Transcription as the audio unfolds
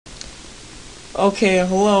Okay,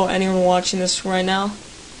 hello anyone watching this right now.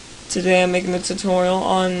 Today I'm making a tutorial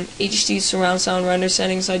on HD surround sound render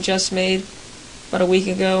settings I just made about a week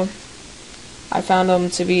ago. I found them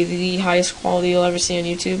to be the highest quality you'll ever see on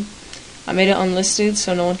YouTube. I made it unlisted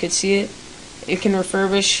so no one could see it. It can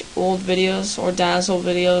refurbish old videos or dazzle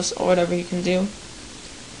videos or whatever you can do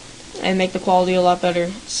and make the quality a lot better.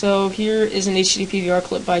 So here is an HD PVR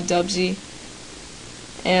clip by Dubsy,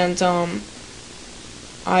 and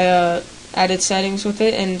I added settings with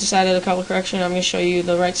it and just added a color correction. I'm going to show you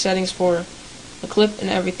the right settings for the clip and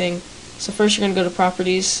everything. So first you're going to go to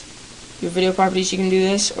properties, your video properties. You can do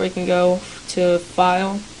this, or you can go to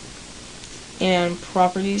file and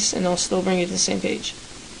properties, and it'll still bring you to the same page.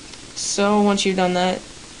 So once you've done that,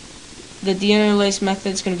 the deinterlace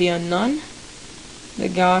method is going to be on none. The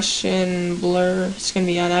Gaussian blur is going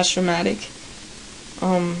to be on astromatic.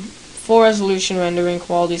 Full resolution rendering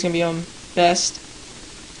quality is going to be on best.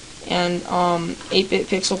 And 8-bit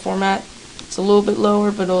pixel format, it's a little bit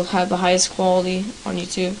lower, but it'll have the highest quality on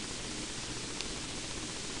YouTube.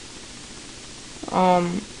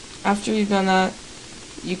 After you've done that,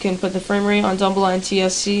 you can put the frame rate on double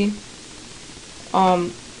NTSC.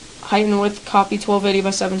 Height and width, copy 1280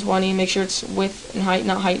 by 720. Make sure it's width and height,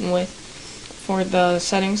 not height and width, for the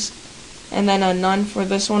settings. And then a none for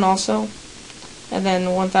this one also. And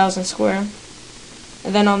then 1000 square.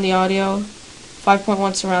 And then on the audio,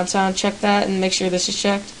 5.1 surround sound, check that and make sure this is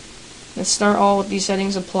checked. And start all with these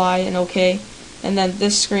settings, apply and OK. And then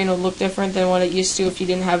this screen will look different than what it used to if you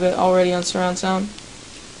didn't have it already on surround sound.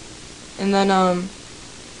 And then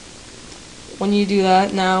when you do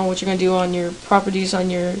that, now what you're going to do on your properties on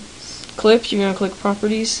your clip, you're going to click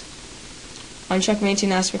properties, uncheck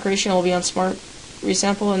maintain aspect ratio, it'll be on smart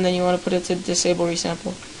resample, and then you want to put it to disable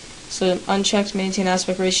resample. So uncheck maintain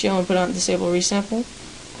aspect ratio and put it on disable resample.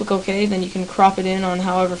 Click OK, then you can crop it in on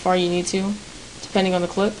however far you need to, depending on the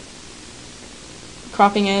clip.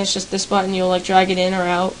 Cropping in is just this button, you'll drag it in or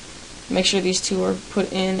out. Make sure these two are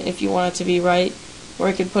put in if you want it to be right, or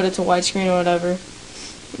you could put it to widescreen or whatever.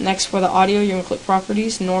 Next, for the audio, you're going to click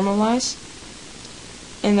properties, normalize,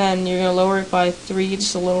 and then you're going to lower it by 3,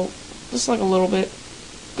 just like a little bit.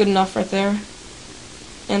 Good enough right there.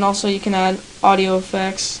 And also you can add audio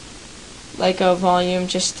effects, like a volume,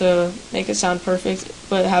 just to make it sound perfect,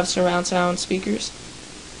 but have surround sound speakers.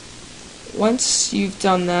 Once you've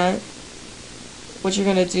done that, what you're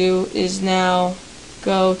going to do is now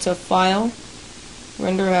go to File,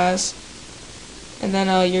 Render As, and then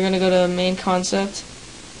you're going to go to Main Concept,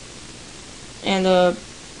 and go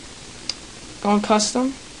on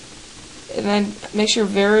Custom, and then make sure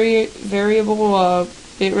variable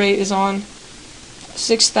bitrate is on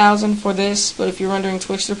 6,000 for this, but if you're rendering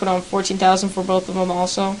Twixtor, put on 14,000 for both of them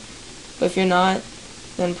also. But if you're not,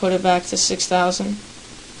 then put it back to 6,000.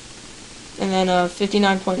 And then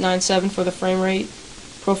 59.97 for the frame rate,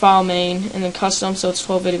 profile main, and then custom, so it's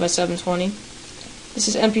 1280 by 720. This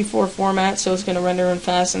is MP4 format, so it's going to render in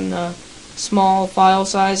fast and small file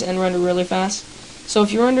size and render really fast. So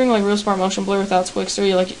if you're rendering like real smart motion blur without Twixtor,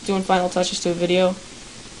 you're like doing final touches to a video,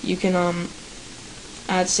 you can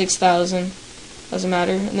add 6,000. Doesn't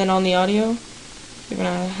matter. And then on the audio, you're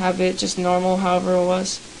gonna have it just normal, however it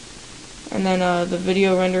was. And then the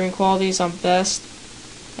video rendering quality is on best.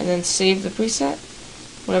 And then save the preset,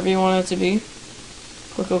 whatever you want it to be.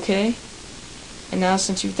 Click OK. And now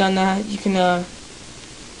since you've done that, you can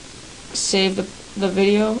save the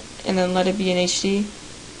video and then let it be in HD.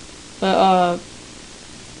 But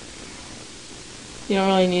you don't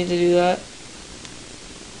really need to do that.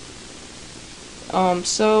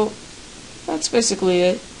 So that's basically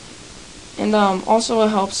it. And also it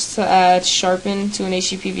helps to add sharpen to an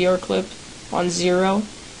HD PVR clip on 0.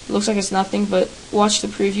 It looks like it's nothing, but watch the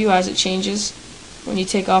preview as it changes when you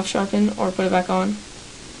take off sharpen or put it back on.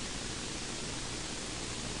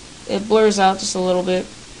 It blurs out just a little bit.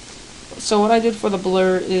 So what I did for the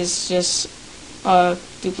blur is just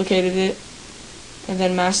duplicated it and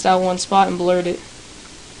then masked out one spot and blurred it.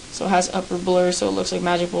 So it has upper blur, so it looks like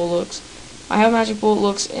Magic Bullet looks. I have Magic Bullet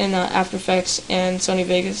looks in After Effects and Sony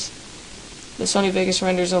Vegas. The Sony Vegas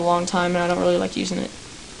renders a long time and I don't really like using it.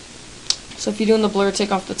 So if you're doing the blur,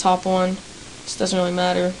 take off the top one. This doesn't really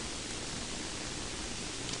matter.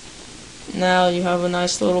 Now you have a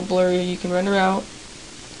nice little blur you can render out.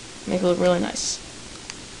 Make it look really nice.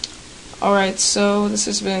 Alright, so this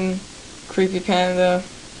has been Creepy Panda.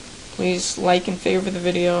 Please like and favorite the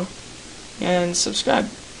video and subscribe.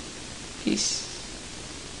 Peace.